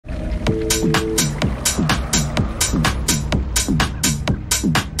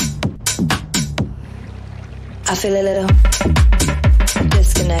I feel a little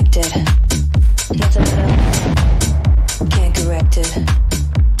disconnected. Nothing better, can't correct it.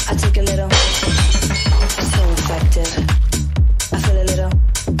 I take a little, so effective. I feel a little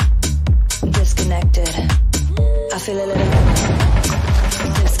disconnected. I feel a little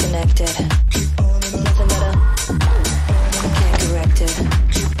disconnected. Nothing better, can't correct it.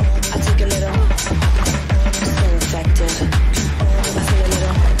 I take a little, so effective. I feel a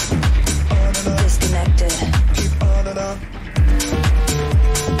little disconnected.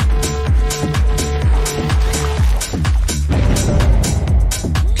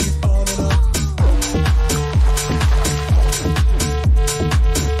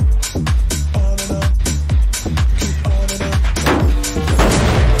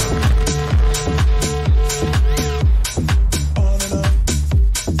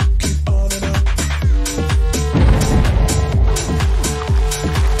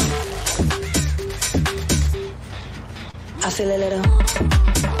 I feel a little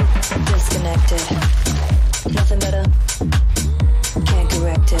disconnected. Nothing better, can't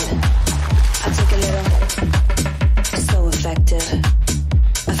correct it. I take a little, so effective.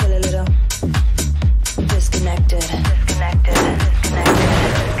 I feel a little disconnected. Disconnected, disconnected,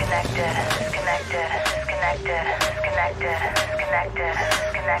 disconnected, disconnected, disconnected, disconnected, disconnected,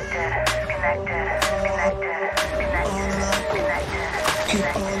 disconnected, disconnected, Keep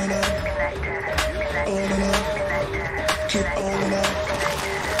on and up, on and up, keep on and up,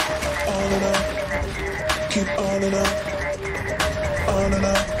 on and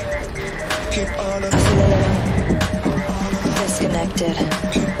up, keep on and up. I feel a little disconnected.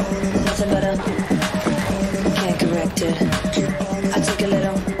 Nothing better, can't correct it. I take a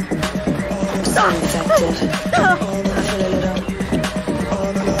little, so effective. I feel a little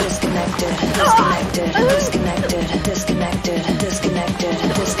disconnected, disconnected, disconnected, disconnected, disconnected,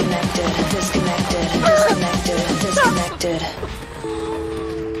 disconnected, disconnected, disconnected, disconnected.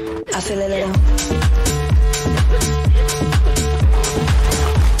 I feel a little.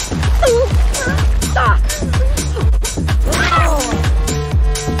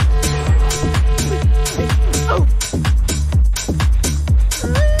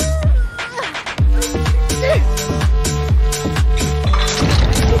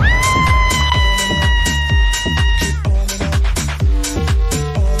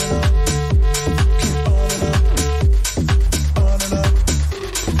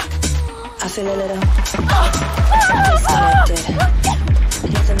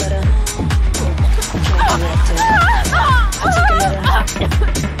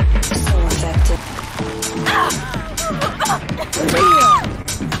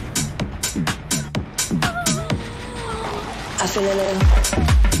 I feel a little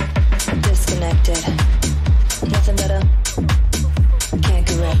disconnected. Nothing better, can't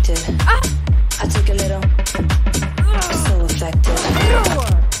correct it. I take a little, so effective.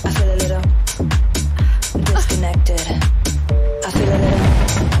 I feel a little disconnected. Nothing better, can't correct it. I take a little, so effective. I feel a little disconnected. I feel a little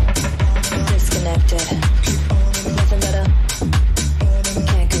disconnected. Nothing better,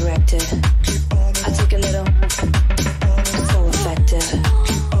 can't correct it. I take a little, so effective.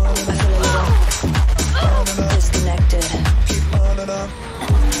 I feel a little disconnected.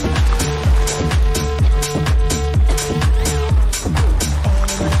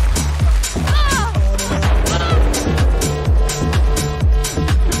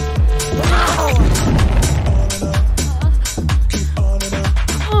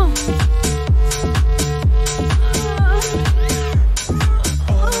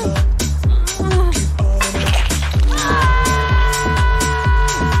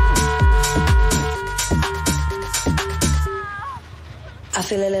 I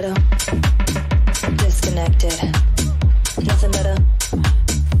feel a little disconnected. Nothing better,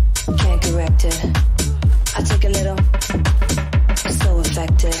 can't correct it. I take a little, so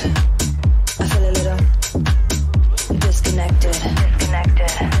effective. I feel a little disconnected. Disconnected,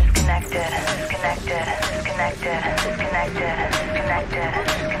 disconnected, disconnected, disconnected, disconnected, disconnected,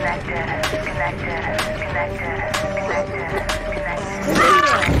 disconnected, disconnected, disconnected,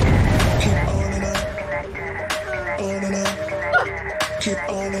 Keep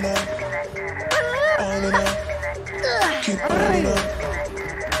on and up, on and up, keep on and up,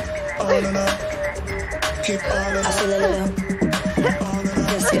 on and up, keep on and up. I feel a little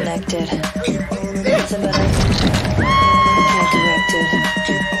disconnected. Nothing better, can't correct it.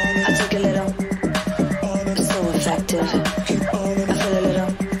 I take a little, so effective. I feel a little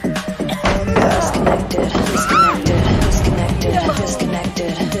disconnected, disconnected, disconnected,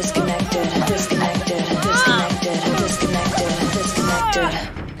 disconnected, disconnected, disconnected, disconnected, disconnected, disconnected.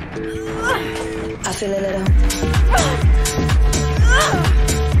 I feel a little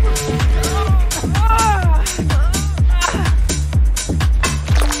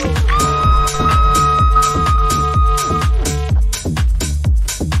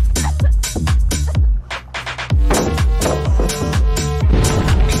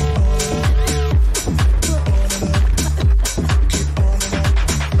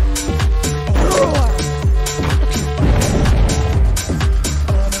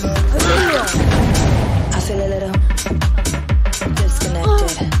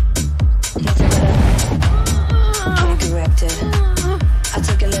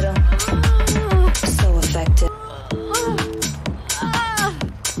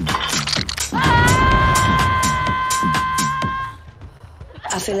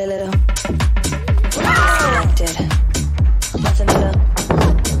I feel a little disconnected. Nothing better.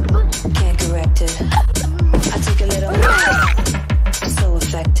 Can't correct it. I take a little. So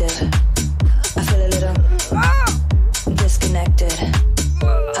effective. I feel a little disconnected.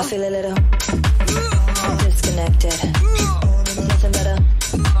 I feel a little disconnected. Nothing better.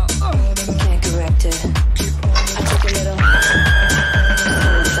 Can't correct it. I take a little. So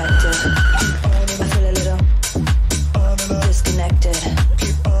effective. I feel a little disconnected.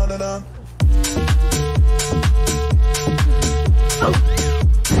 Keep on and on.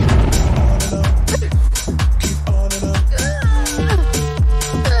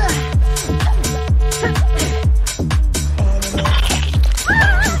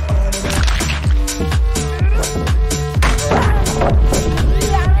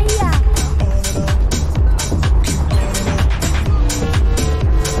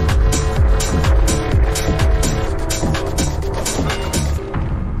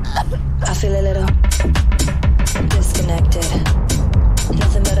 I feel a little disconnected.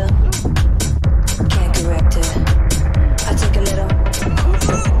 Nothing better. Can't correct it. I take a little.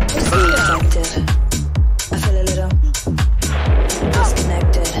 So effective. I feel a little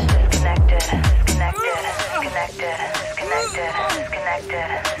disconnected. Disconnected. Disconnected. Disconnected. Disconnected. Disconnected. Disconnected.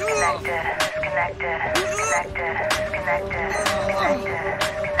 Disconnected. Disconnected. Disconnected. Disconnected.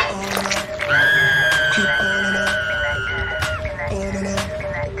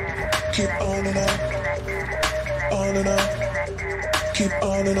 Keep on and on. On and on. Keep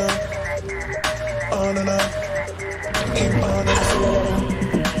on and on. On and on. Keep on and I feel a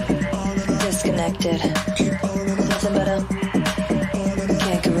on. little disconnected. Keep on and on. Nothing better.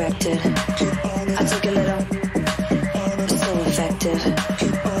 Can't correct it. I take a little. So effective. I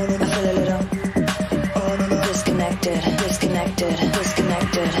feel a little disconnected. Disconnected.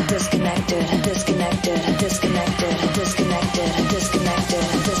 Disconnected. Disconnected. Disconnected. Disconnected. Disconnected. Disconnected.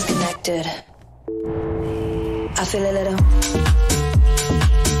 Disconnected. I feel a little.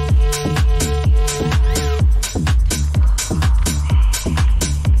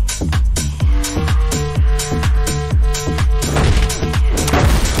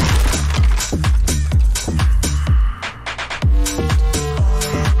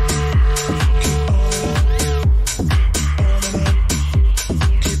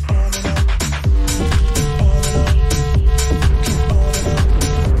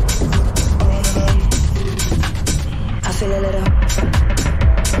 I feel a little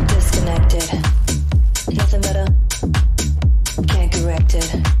disconnected. Nothing better. Can't correct it.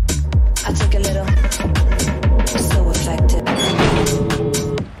 I take a little.